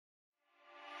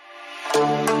Welcome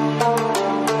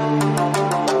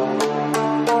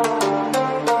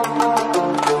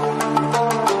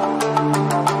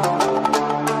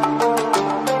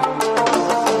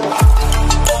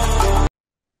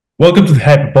to the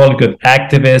Hyperpolyglot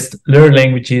Activist, Learn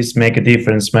Languages, Make a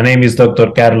Difference. My name is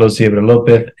Dr. Carlos Sierra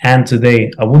Lopez, and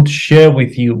today I want to share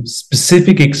with you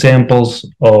specific examples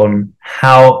on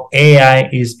how AI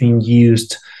is being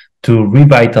used to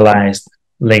revitalize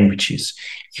languages.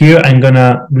 Here I'm going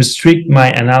to restrict my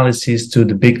analysis to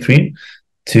the big three,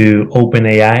 to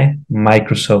OpenAI,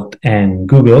 Microsoft, and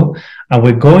Google, and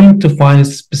we're going to find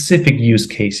specific use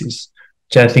cases,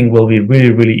 which I think will be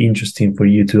really, really interesting for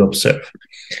you to observe.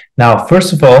 Now,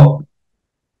 first of all,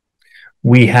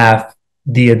 we have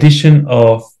the addition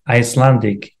of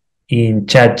Icelandic in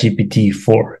ChatGPT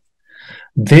 4.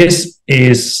 This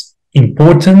is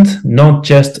important not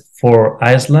just for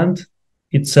Iceland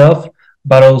itself,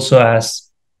 but also, as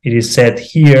it is said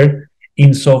here,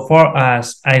 insofar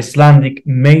as Icelandic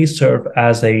may serve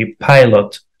as a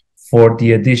pilot for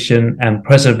the addition and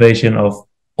preservation of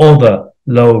other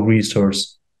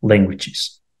low-resource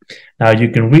languages. Now, you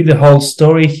can read the whole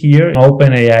story here on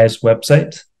OpenAI's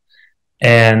website,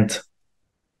 and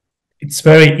it's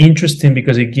very interesting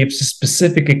because it gives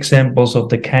specific examples of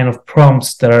the kind of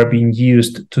prompts that are being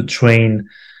used to train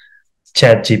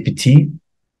ChatGPT,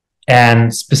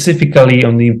 and specifically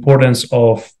on the importance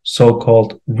of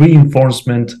so-called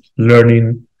reinforcement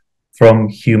learning from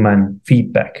human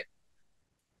feedback,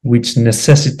 which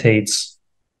necessitates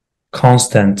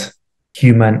constant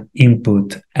human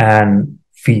input and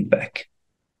feedback.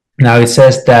 Now, it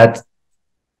says that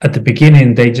at the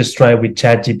beginning, they just tried with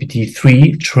ChatGPT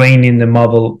 3, training the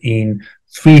model in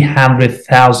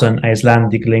 300,000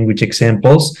 Icelandic language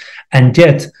examples, and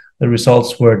yet the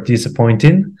results were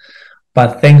disappointing.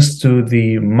 But thanks to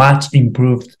the much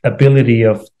improved ability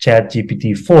of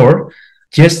ChatGPT 4,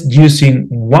 just using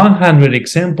 100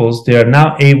 examples, they are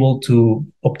now able to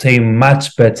obtain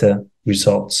much better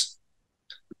results.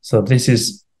 So this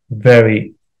is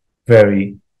very,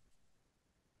 very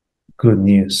good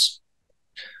news.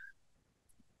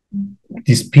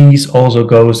 This piece also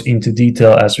goes into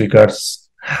detail as regards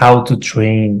how to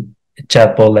train a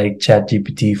chatbot like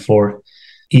ChatGPT 4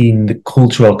 in the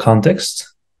cultural context.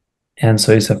 And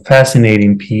so it's a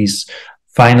fascinating piece.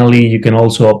 Finally, you can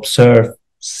also observe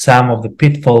some of the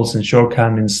pitfalls and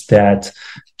shortcomings that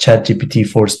ChatGPT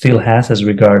 4 still has as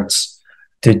regards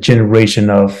the generation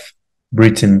of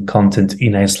written content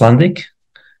in Icelandic.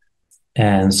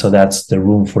 And so that's the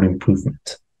room for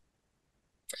improvement.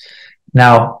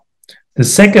 Now, the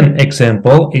second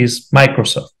example is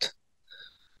Microsoft.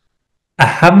 I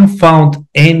haven't found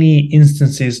any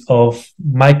instances of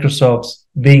Microsoft's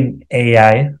being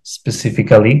AI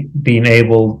specifically, being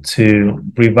able to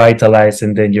revitalize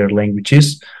endangered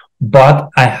languages, but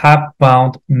I have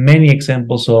found many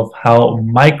examples of how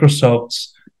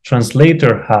Microsoft's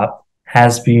Translator Hub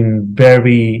has been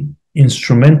very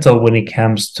instrumental when it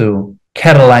comes to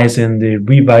catalyzing the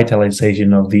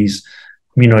revitalization of these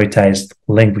minoritized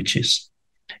languages.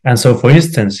 And so, for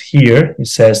instance, here it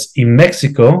says, in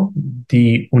Mexico,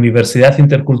 the Universidad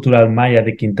Intercultural Maya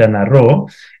de Quintana Roo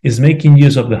is making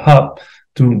use of the hub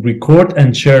to record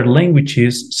and share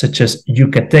languages such as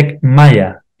Yucatec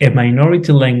Maya, a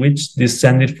minority language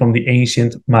descended from the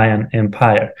ancient Mayan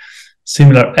Empire.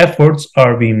 Similar efforts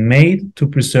are being made to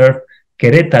preserve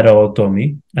Querétaro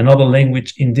Otomi, another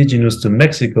language indigenous to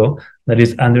Mexico that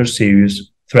is under serious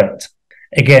threat.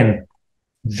 Again,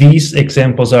 these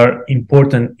examples are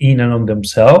important in and of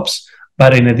themselves,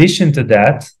 but in addition to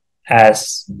that,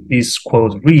 as this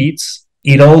quote reads,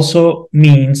 it also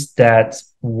means that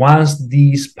once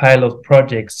these pilot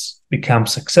projects become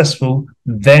successful,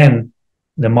 then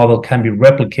the model can be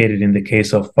replicated in the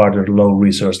case of further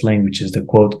low-resource languages. The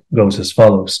quote goes as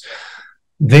follows.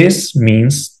 This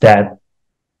means that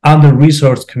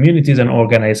under-resourced communities and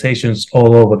organizations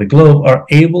all over the globe are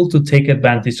able to take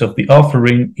advantage of the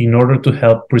offering in order to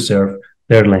help preserve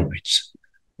their language.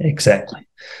 Exactly.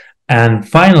 And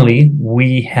finally,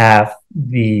 we have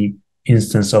the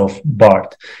instance of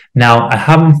BART. Now, I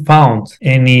haven't found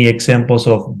any examples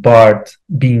of BART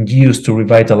being used to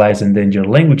revitalize endangered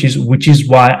languages, which is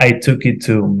why I took it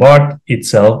to BART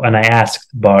itself and I asked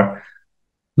BART,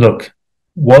 look,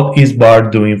 what is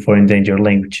BART doing for endangered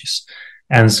languages?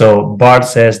 And so BART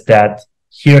says that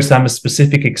here are some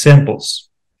specific examples.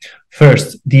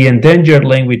 First, the Endangered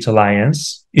Language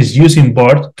Alliance is using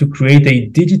BART to create a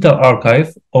digital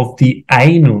archive of the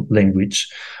Ainu language,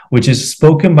 which is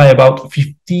spoken by about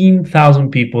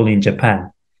 15,000 people in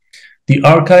Japan. The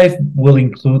archive will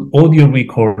include audio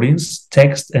recordings,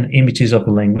 text, and images of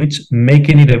the language,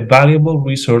 making it a valuable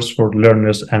resource for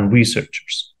learners and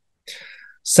researchers.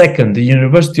 Second, the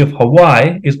University of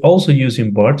Hawaii is also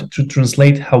using BART to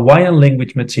translate Hawaiian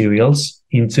language materials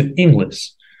into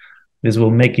English. This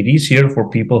will make it easier for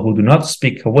people who do not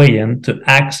speak Hawaiian to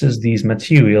access these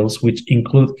materials, which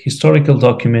include historical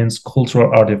documents,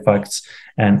 cultural artifacts,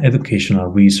 and educational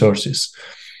resources.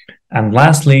 And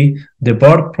lastly, the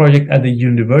BART project at the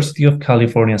University of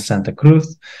California, Santa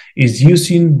Cruz is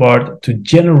using BART to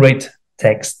generate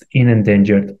text in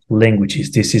endangered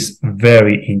languages. This is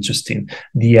very interesting.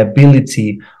 The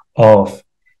ability of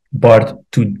BART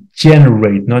to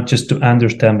generate, not just to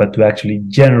understand, but to actually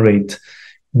generate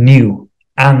new,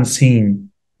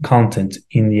 unseen content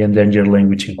in the endangered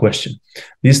language in question.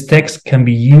 This text can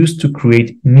be used to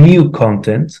create new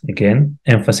content, again,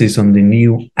 emphasis on the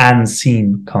new,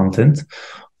 unseen content,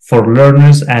 for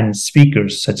learners and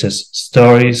speakers, such as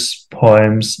stories,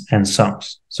 poems, and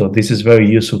songs. So this is very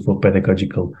useful for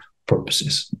pedagogical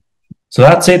purposes. So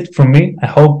that's it from me. I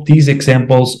hope these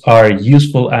examples are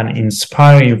useful and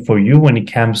inspiring for you when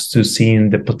it comes to seeing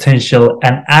the potential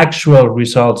and actual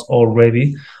results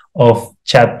already of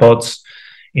chatbots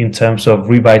in terms of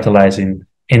revitalizing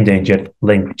endangered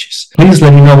languages. Please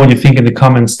let me know what you think in the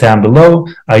comments down below.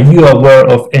 Are you aware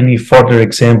of any further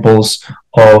examples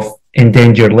of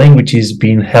endangered languages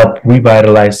being helped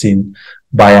revitalizing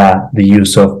via the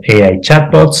use of AI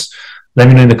chatbots? Let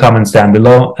me know in the comments down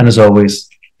below. And as always,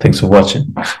 thanks for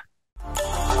watching.